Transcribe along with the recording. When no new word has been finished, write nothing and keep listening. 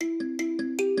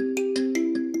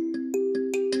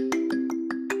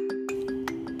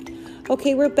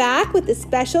Okay, we're back with a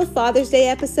special Father's Day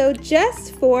episode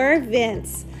just for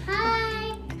Vince.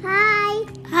 Hi. Hi.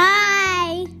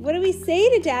 Hi. What do we say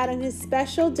to Dad on his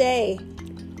special day?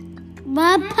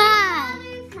 Papa.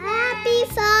 Happy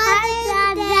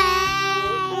Father's Day.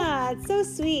 Ah, it's so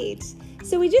sweet.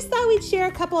 So we just thought we'd share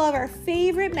a couple of our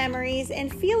favorite memories and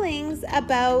feelings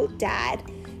about Dad.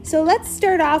 So let's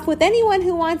start off with anyone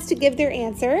who wants to give their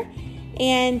answer.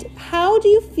 And how do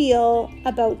you feel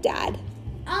about Dad?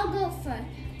 I'll go first.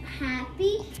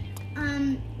 Happy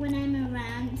when I'm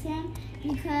around him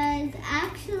because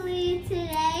actually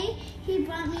today he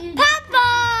brought me to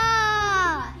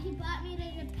Papa! He brought me to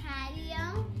the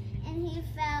patio and he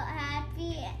felt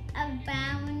happy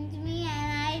around me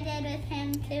and I did with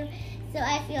him too. So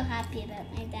I feel happy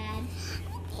about my dad.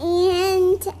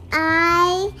 And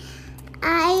I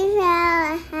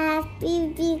felt happy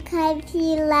because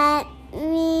he let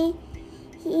me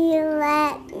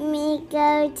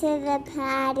go to the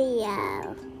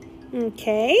patio.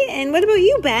 Okay, and what about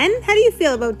you, Ben? How do you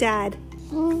feel about Dad?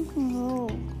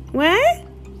 What? I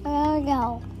don't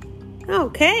know.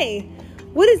 Okay.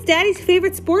 What is Daddy's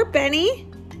favorite sport, Benny?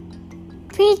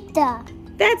 Pizza.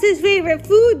 That's his favorite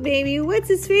food, baby. What's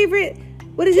his favorite?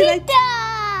 What does he like?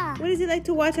 Pizza. What does he like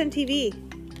to watch on TV?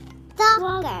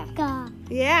 Soccer.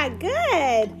 Yeah,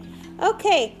 good.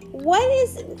 Okay, what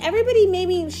is, everybody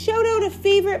maybe shout out a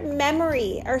favorite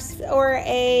memory or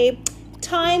a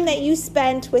time that you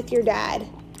spent with your dad.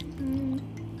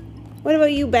 What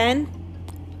about you, Ben?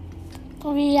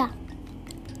 Yeah.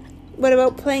 What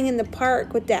about playing in the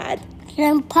park with Dad?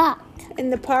 In park. In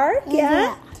the park,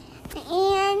 yeah?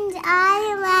 And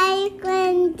I like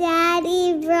when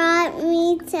Daddy brought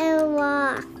me to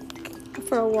walk.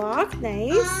 For a walk,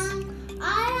 nice.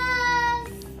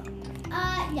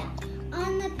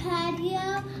 On the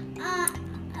patio,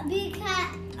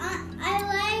 because I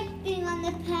like being on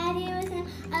the patio with him.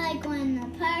 I like going to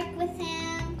the park with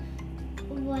him.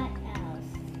 What else?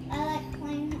 I like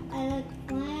playing with him.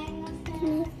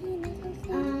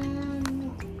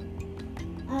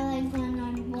 I like going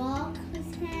on walks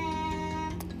with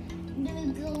him.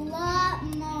 There's a lot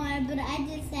more, but I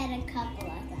just said a couple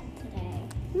of them today.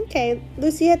 Okay,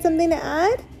 Lucy had something to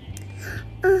add?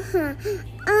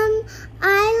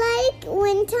 I like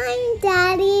one time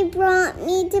Daddy brought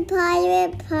me to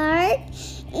Pirate Park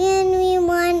and we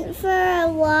went for a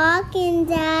walk and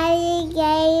Daddy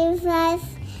gave us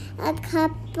a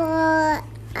couple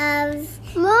of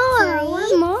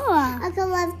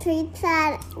treats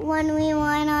when we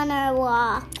went on our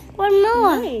walk. One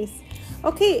more. Nice.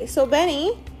 Okay, so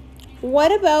Benny,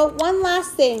 what about one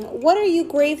last thing? What are you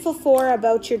grateful for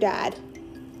about your dad?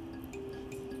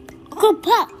 Good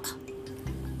park.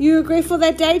 You're grateful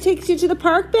that Daddy takes you to the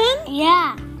park, Ben?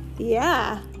 Yeah.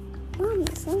 Yeah.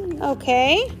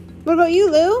 Okay. What about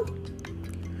you, Lou?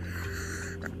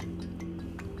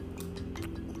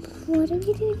 What are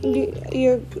we doing?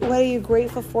 What are you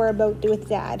grateful for with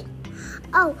Dad?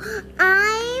 Oh,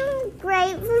 I'm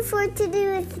grateful for to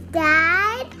do with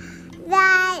Dad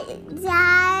that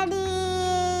Daddy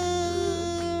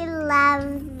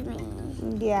loves me.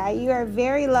 Yeah, you are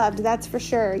very loved, that's for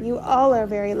sure. You all are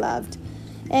very loved.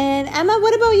 And Emma,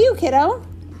 what about you, kiddo?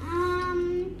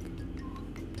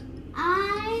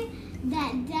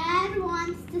 That Dad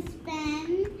wants to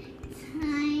spend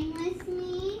time with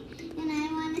me, and I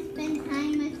want to spend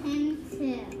time with him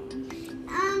too.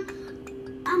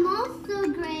 I'm also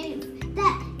grateful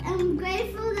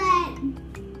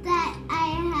that I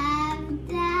have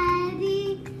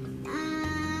Daddy.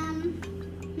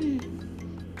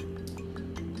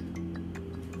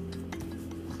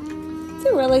 That's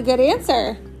a really good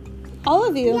answer. All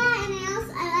of you. Yeah, and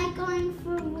I like going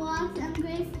for walks. I'm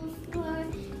grateful for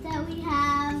that we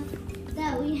have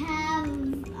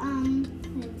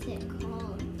what's it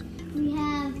called? We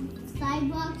have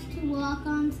sidewalks to walk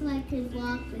on so I could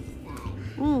walk with Dad.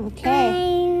 Okay.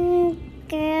 I'm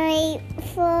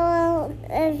grateful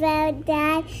about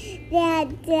Dad that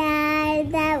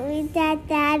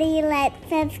Daddy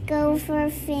lets us go for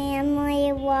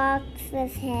family walks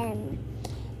with him.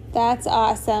 That's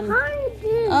awesome.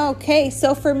 Okay,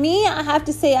 so for me, I have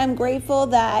to say I'm grateful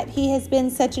that he has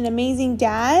been such an amazing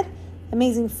dad,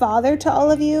 amazing father to all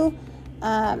of you,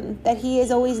 that he is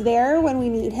always there when we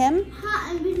need him.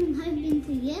 I've been husband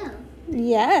to you.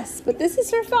 Yes, but this is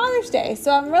for Father's Day,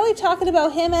 so I'm really talking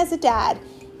about him as a dad.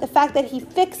 The fact that he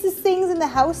fixes things in the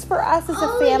house for us as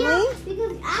a family. Yeah,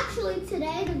 because actually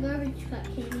today the garbage truck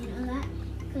came, you know that?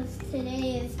 Because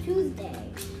today is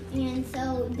Tuesday. And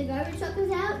so the garbage truck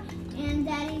was out, and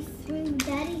Daddy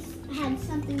had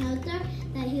something out there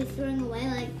that he was throwing away,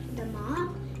 like the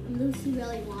mop, and Lucy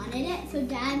really wanted it. So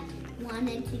Dad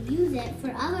wanted to use it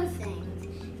for other things.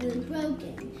 It was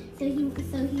broken. So he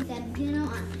said,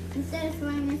 instead of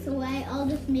throwing this away, I'll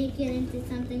just make it into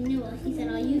something new. He said,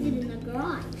 I'll use it in the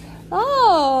garage.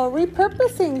 Oh,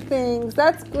 repurposing things.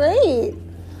 That's great.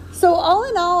 So all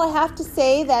in all, I have to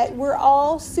say that we're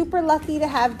all super lucky to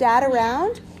have Dad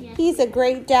around. Yes. He's a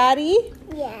great daddy.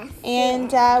 Yes.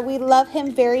 And we love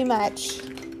him very much.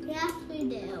 Yes, we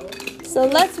do. So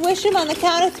let's wish him on the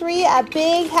count of 3 a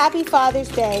big happy Father's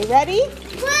Day. Ready?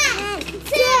 1, 2,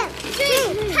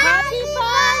 3, happy